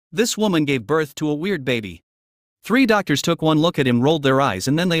This woman gave birth to a weird baby. 3 doctors took one look at him, rolled their eyes,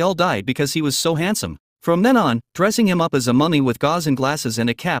 and then they all died because he was so handsome. From then on, dressing him up as a mummy with gauze and glasses and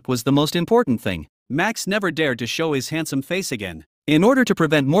a cap was the most important thing. Max never dared to show his handsome face again. In order to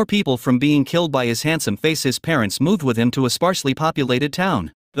prevent more people from being killed by his handsome face, his parents moved with him to a sparsely populated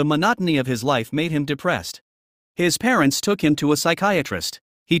town. The monotony of his life made him depressed. His parents took him to a psychiatrist.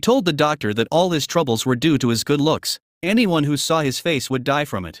 He told the doctor that all his troubles were due to his good looks. Anyone who saw his face would die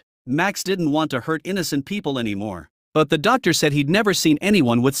from it. Max didn't want to hurt innocent people anymore. But the doctor said he'd never seen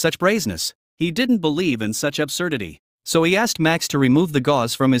anyone with such brazenness. He didn't believe in such absurdity. So he asked Max to remove the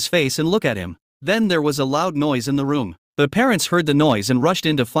gauze from his face and look at him. Then there was a loud noise in the room. The parents heard the noise and rushed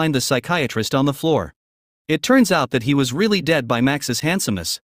in to find the psychiatrist on the floor. It turns out that he was really dead by Max's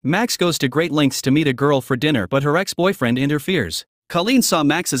handsomeness. Max goes to great lengths to meet a girl for dinner, but her ex-boyfriend interferes. Colleen saw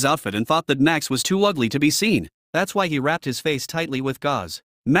Max's outfit and thought that Max was too ugly to be seen. That's why he wrapped his face tightly with gauze.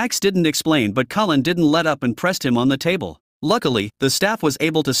 Max didn't explain, but Colin didn't let up and pressed him on the table. Luckily, the staff was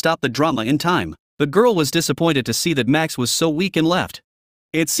able to stop the drama in time. The girl was disappointed to see that Max was so weak and left.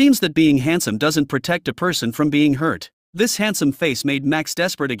 It seems that being handsome doesn't protect a person from being hurt. This handsome face made Max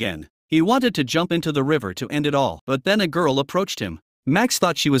desperate again. He wanted to jump into the river to end it all, but then a girl approached him. Max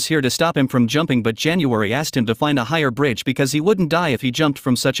thought she was here to stop him from jumping, but January asked him to find a higher bridge because he wouldn't die if he jumped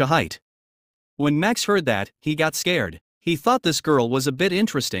from such a height. When Max heard that, he got scared. He thought this girl was a bit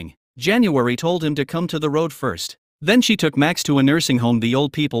interesting. January told him to come to the road first. Then she took Max to a nursing home. The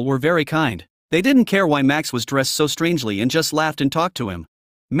old people were very kind. They didn't care why Max was dressed so strangely and just laughed and talked to him.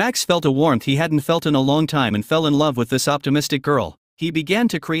 Max felt a warmth he hadn't felt in a long time and fell in love with this optimistic girl. He began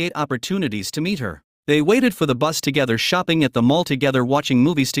to create opportunities to meet her. They waited for the bus together, shopping at the mall together, watching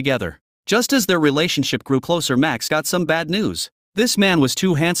movies together. Just as their relationship grew closer, Max got some bad news. This man was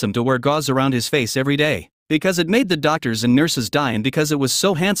too handsome to wear gauze around his face every day. Because it made the doctors and nurses die, and because it was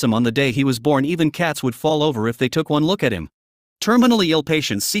so handsome on the day he was born, even cats would fall over if they took one look at him. Terminally ill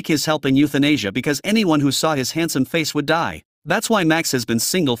patients seek his help in euthanasia because anyone who saw his handsome face would die. That's why Max has been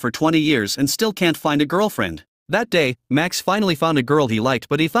single for 20 years and still can't find a girlfriend. That day, Max finally found a girl he liked,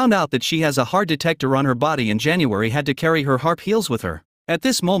 but he found out that she has a hard detector on her body and January had to carry her harp heels with her. At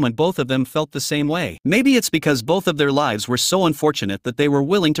this moment, both of them felt the same way. Maybe it's because both of their lives were so unfortunate that they were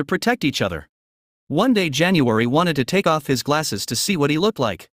willing to protect each other. One day January wanted to take off his glasses to see what he looked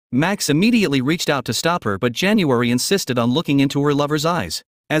like. Max immediately reached out to stop her, but January insisted on looking into her lover's eyes.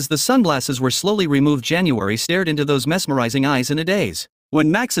 As the sunglasses were slowly removed, January stared into those mesmerizing eyes in a daze.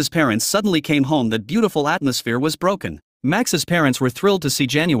 When Max's parents suddenly came home, that beautiful atmosphere was broken. Max's parents were thrilled to see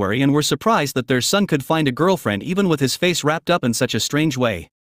January and were surprised that their son could find a girlfriend even with his face wrapped up in such a strange way.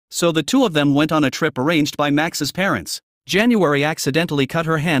 So the two of them went on a trip arranged by Max's parents. January accidentally cut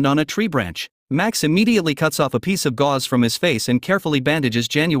her hand on a tree branch. Max immediately cuts off a piece of gauze from his face and carefully bandages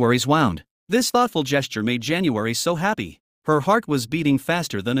January's wound. This thoughtful gesture made January so happy. Her heart was beating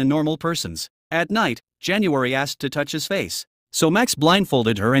faster than a normal person's. At night, January asked to touch his face. So Max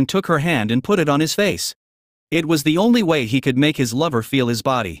blindfolded her and took her hand and put it on his face. It was the only way he could make his lover feel his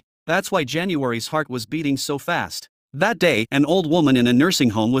body. That's why January's heart was beating so fast. That day, an old woman in a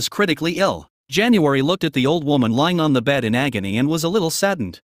nursing home was critically ill. January looked at the old woman lying on the bed in agony and was a little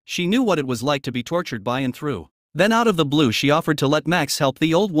saddened. She knew what it was like to be tortured by and through. Then out of the blue she offered to let Max help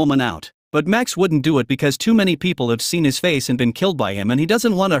the old woman out. But Max wouldn't do it because too many people have seen his face and been killed by him, and he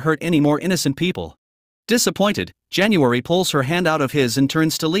doesn't want to hurt any more innocent people. Disappointed, January pulls her hand out of his and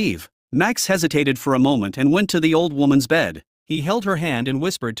turns to leave. Max hesitated for a moment and went to the old woman's bed. He held her hand and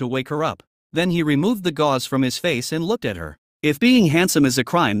whispered to wake her up. Then he removed the gauze from his face and looked at her. If being handsome is a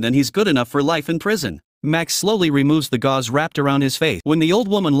crime, then he's good enough for life in prison. Max slowly removes the gauze wrapped around his face. When the old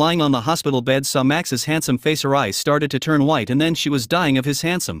woman lying on the hospital bed saw Max's handsome face, her eyes started to turn white, and then she was dying of his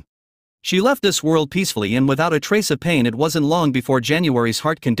handsome. She left this world peacefully and without a trace of pain. It wasn't long before January's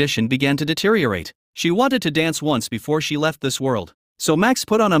heart condition began to deteriorate. She wanted to dance once before she left this world. So Max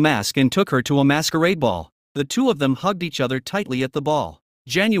put on a mask and took her to a masquerade ball. The two of them hugged each other tightly at the ball.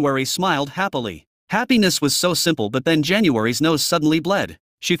 January smiled happily. Happiness was so simple, but then January's nose suddenly bled.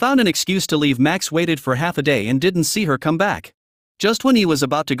 She found an excuse to leave. Max waited for half a day and didn't see her come back. Just when he was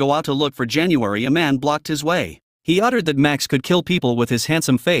about to go out to look for January, a man blocked his way. He uttered that Max could kill people with his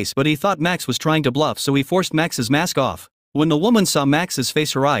handsome face, but he thought Max was trying to bluff, so he forced Max's mask off. When the woman saw Max's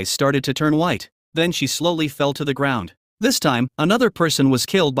face, her eyes started to turn white. Then she slowly fell to the ground. This time, another person was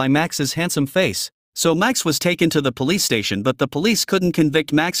killed by Max's handsome face. So Max was taken to the police station, but the police couldn't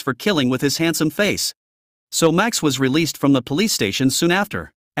convict Max for killing with his handsome face. So Max was released from the police station soon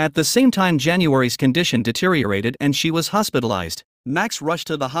after. At the same time, January's condition deteriorated and she was hospitalized. Max rushed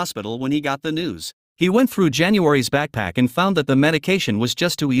to the hospital when he got the news. He went through January's backpack and found that the medication was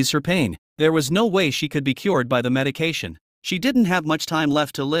just to ease her pain. There was no way she could be cured by the medication. She didn't have much time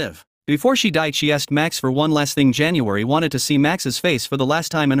left to live. Before she died, she asked Max for one last thing. January wanted to see Max's face for the last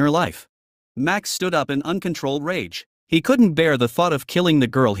time in her life. Max stood up in uncontrolled rage. He couldn't bear the thought of killing the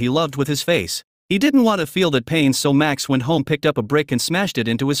girl he loved with his face. He didn't want to feel that pain, so Max went home, picked up a brick and smashed it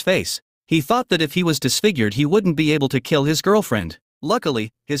into his face. He thought that if he was disfigured he wouldn't be able to kill his girlfriend.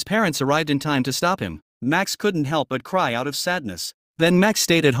 Luckily, his parents arrived in time to stop him. Max couldn't help but cry out of sadness. Then Max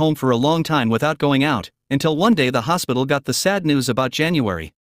stayed at home for a long time without going out, until one day the hospital got the sad news about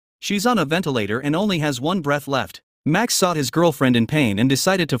January. She's on a ventilator and only has one breath left. Max sought his girlfriend in pain and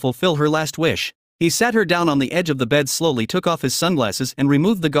decided to fulfill her last wish. He sat her down on the edge of the bed, slowly took off his sunglasses and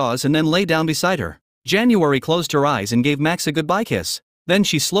removed the gauze, and then lay down beside her. January closed her eyes and gave Max a goodbye kiss. Then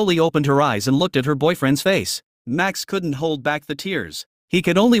she slowly opened her eyes and looked at her boyfriend's face. Max couldn't hold back the tears. He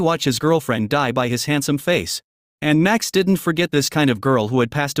could only watch his girlfriend die by his handsome face. And Max didn't forget this kind of girl who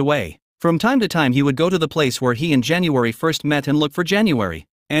had passed away. From time to time he would go to the place where he and January first met and look for January.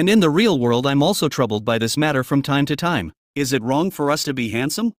 And in the real world I'm also troubled by this matter from time to time. Is it wrong for us to be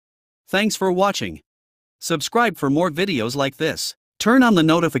handsome? Thanks for watching. Subscribe for more videos like this. Turn on the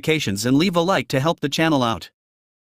notifications and leave a like to help the channel out.